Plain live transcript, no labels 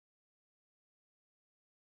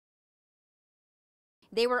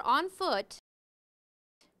They were on foot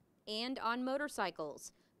and on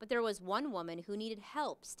motorcycles, but there was one woman who needed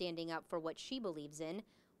help standing up for what she believes in.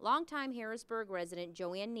 Longtime Harrisburg resident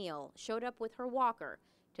Joanne Neal showed up with her walker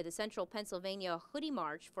to the Central Pennsylvania Hoodie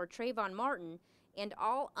March for Trayvon Martin and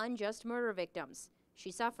all unjust murder victims.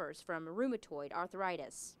 She suffers from rheumatoid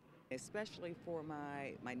arthritis. Especially for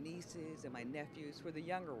my nieces and my nephews, for the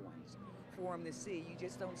younger ones, for them to see you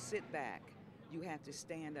just don't sit back, you have to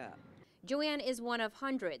stand up. Joanne is one of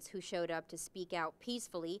hundreds who showed up to speak out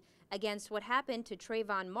peacefully against what happened to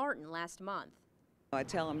Trayvon Martin last month. I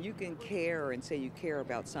tell them you can care and say you care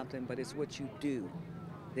about something, but it's what you do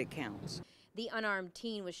that counts. The unarmed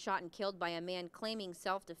teen was shot and killed by a man claiming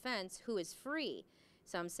self-defense who is free.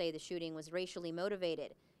 Some say the shooting was racially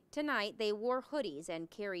motivated. Tonight, they wore hoodies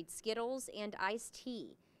and carried Skittles and iced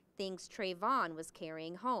tea, things Trayvon was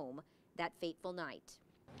carrying home that fateful night.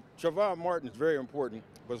 Trayvon Martin is very important,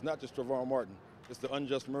 but it's not just Trayvon Martin. It's the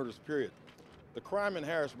unjust murders, period. The crime in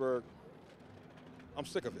Harrisburg, I'm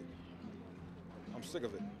sick of it. I'm sick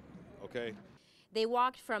of it, okay? They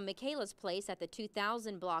walked from Michaela's place at the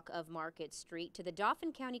 2000 block of Market Street to the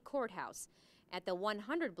Dauphin County Courthouse at the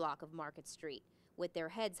 100 block of Market Street with their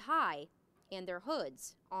heads high and their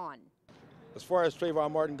hoods on. As far as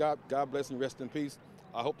Trayvon Martin, God bless him, rest in peace.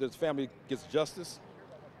 I hope that his family gets justice,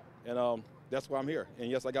 and that's why I'm here.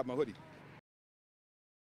 And yes, I got my hoodie.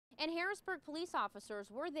 And Harrisburg police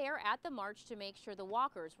officers were there at the march to make sure the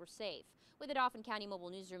walkers were safe. With the Dauphin County Mobile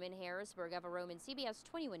Newsroom in Harrisburg, Eva Roman, CBS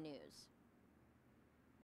 21 News.